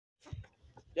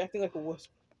You're acting like a wuss.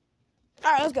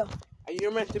 Alright, let's go.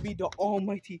 You're meant to be the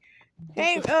almighty.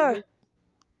 Hey,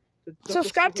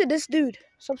 subscribe to this dude.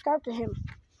 Subscribe to him.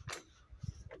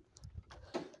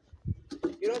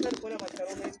 You don't have to point out my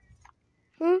channel name.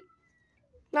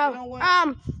 No. You know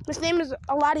what? His name is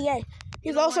Aladier.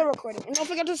 He's also recording. And don't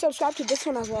forget to subscribe to this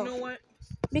one as well. You know what?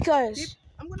 Because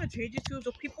I'm gonna change it to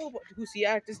so people who see it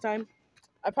at this time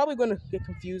are probably gonna get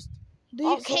confused.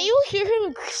 Can you hear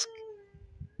him?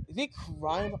 Is he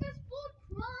crying?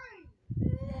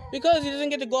 Because he doesn't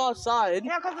get to go outside.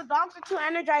 Yeah, because the dogs are too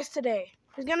energized today.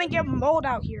 He's gonna get mold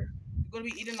out here. He's gonna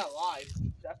be eaten alive.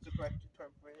 That's the correct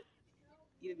term for it.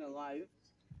 Eaten alive.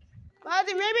 But I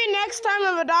think maybe next time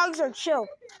when the dogs are chill.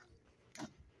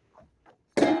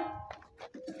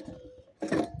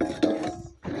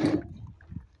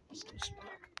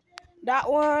 That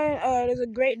one, there's a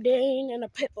Great Dane and a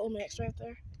Pit Bull mix right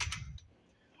there.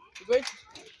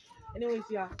 Anyways,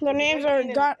 yeah. Their names are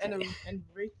Gunner and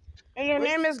their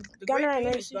name is Gunner and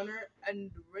Racy. Gunner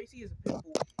and Racy is a pit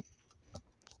bull.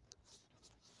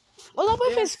 What's up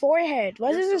with his forehead?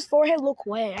 Why does his forehead look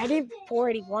wet? I didn't pour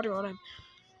any water on him.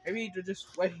 Maybe they're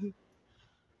just sweating.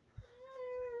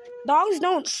 Dogs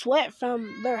don't sweat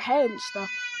from their head and stuff.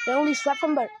 They only sweat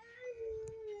from their...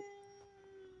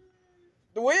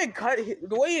 The way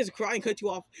his crying cut you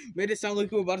off made it sound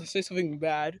like you were about to say something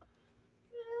bad.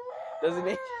 Doesn't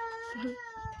it?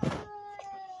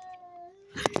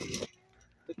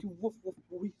 The two woof woof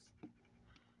boys.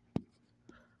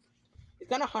 It's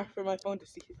kind of hard for my phone to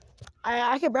see it.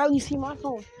 I can barely see my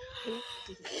phone.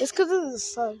 It's because of the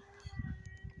sun.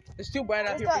 It's too bright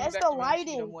out here. It's the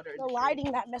lighting. The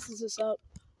lighting that messes us up.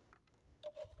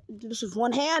 Do this with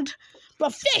one hand.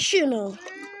 Professional.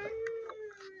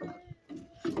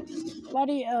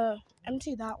 Buddy,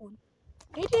 empty that one.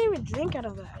 They didn't even drink out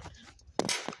of that.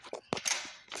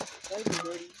 That'd be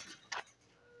dirty.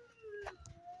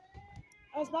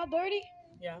 Oh, it's not dirty?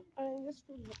 Yeah. Just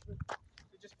fill it up.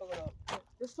 Just fill it up.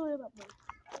 Just fill it up, man.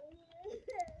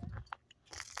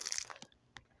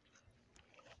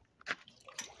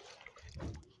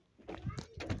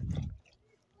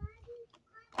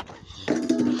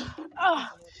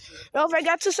 Don't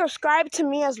forget to subscribe to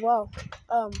me as well.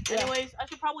 Anyways, I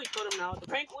should probably cut him now. The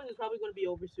prank one is probably going to be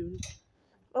over soon.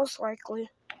 Most likely.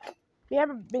 We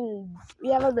haven't been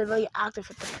really active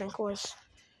with the prank wars.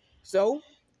 So,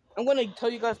 I'm going to tell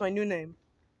you guys my new name.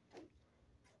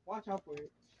 Watch out for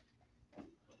it.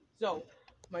 So,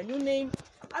 my new name,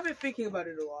 I've been thinking about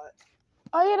it a lot.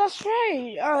 Oh yeah, that's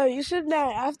right. You said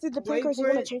that after the prank wars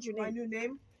you're going to change your name. My new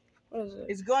name? What is it?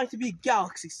 It's going to be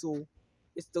Galaxy Soul.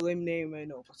 It's the lame name, I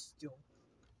know, but still.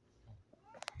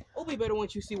 It'll be better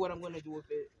once you see what I'm going to do with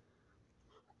it.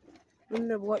 I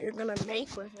wonder what you're going to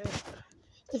make with it.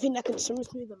 The thing that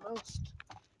concerns me the most.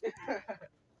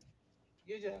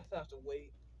 You just have to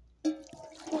wait. Okay,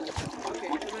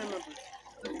 remember.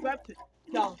 Subscribe to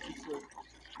Galaxy Soul.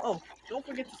 Oh, don't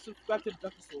forget to subscribe to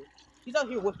Ducky Soul. He's out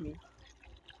here with me.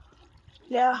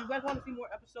 Yeah. If you guys want to see more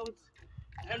episodes,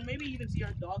 and maybe even see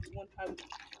our dogs one time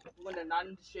when they're not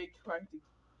in the shade trying to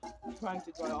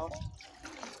dry off.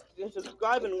 Then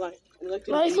subscribe and like. Let's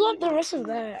look the rest of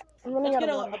that. Let's get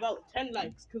about 10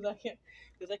 likes because I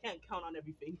can't count on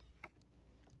everything.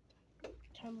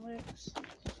 10 likes.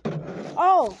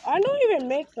 Oh, I don't even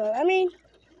make that. I mean,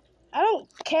 I don't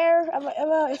care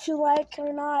if you like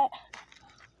or not.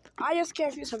 I just care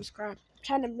if you subscribe. I'm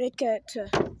trying to make it to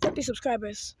 50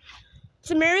 subscribers.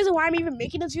 So the main reason why I'm even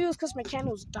making this video is because my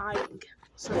channel's dying.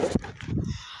 So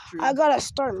I gotta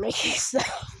start making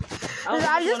stuff.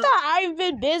 I've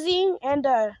been busy and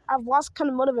I've lost kind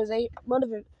of motivation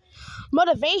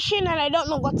and I don't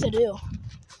know what to do.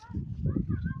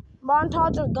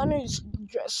 Montage of Gunners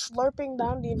slurping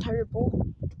down the entire bowl.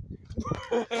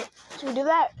 Should we do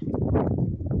that?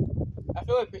 I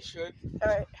feel like we should.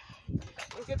 Alright.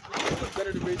 Let's get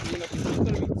better to raise me up. He's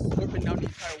gonna be slurping down the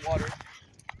entire water.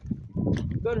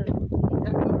 Better.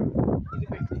 He's a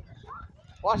great thing.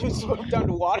 Watch him slurp down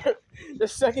the water. The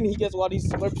second he gets water, he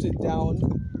slurps it down.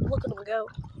 Look at him go.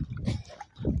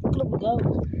 Look at him go.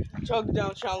 Chug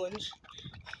down challenge.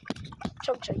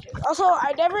 Chug. Also,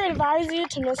 I never advise you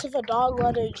to mess with a dog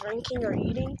while they're drinking or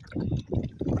eating.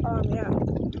 Yeah.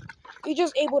 You're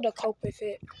just able to cope with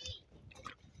it.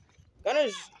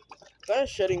 Gunner's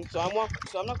shedding, so I'm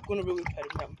not gonna really pet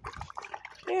him.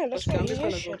 Yeah, that's right. He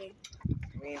is shedding.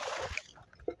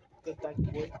 Good boy.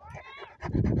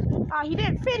 He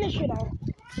didn't finish it all.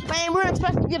 Man, we weren't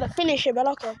supposed to get a finish it, but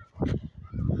okay.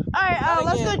 Alright,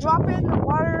 let's go drop it in the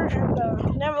water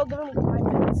and then we'll give him 5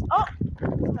 minutes. Oh!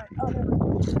 Never.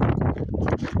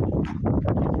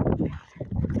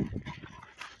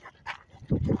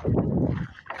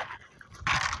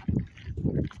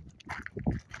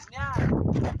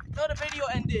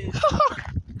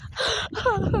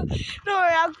 Don't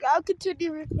worry, I'll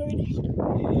continue recording.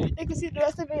 You can see the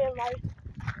rest of it in life.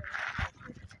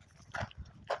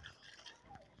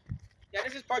 Yeah,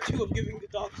 this is part 2 of giving the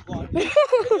dogs water.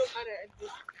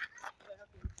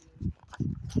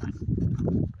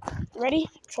 Ready?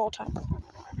 Troll time.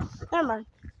 Never mind.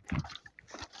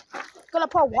 Gonna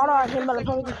pour water on him, but I'm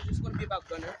probably It's just gonna be about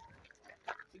Gunner.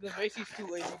 Because Racey's too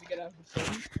lazy to get out of the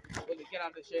shade. Well, to get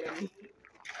out of the shade, I mean.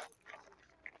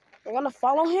 We're gonna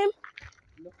follow him.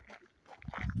 No.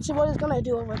 See what he's gonna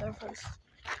do over there first.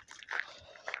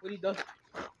 What he does?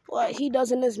 What he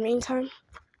does in his meantime.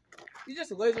 He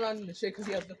just lays around in the shade because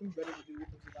he has nothing better to do with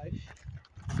his life.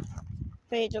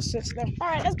 Then he just sits there.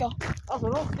 Alright, let's go.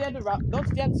 Also, don't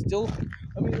stand still.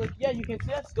 I mean, like, yeah, you can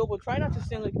stand still, but try not to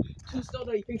stand, like, too still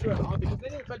that he thinks you're an arm, because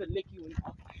then he'll try to lick you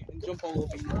and jump all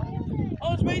over you.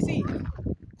 Oh, it's Racy!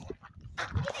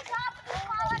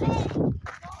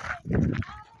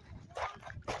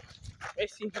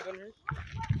 Racy, Gunner.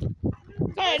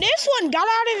 Hey, this one got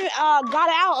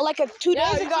out like 2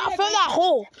 days ago from that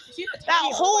hole.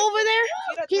 That hole over there,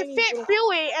 he fit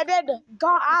through it and then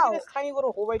got You see out. this tiny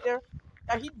little hole right there?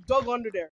 Yeah, he dug under there.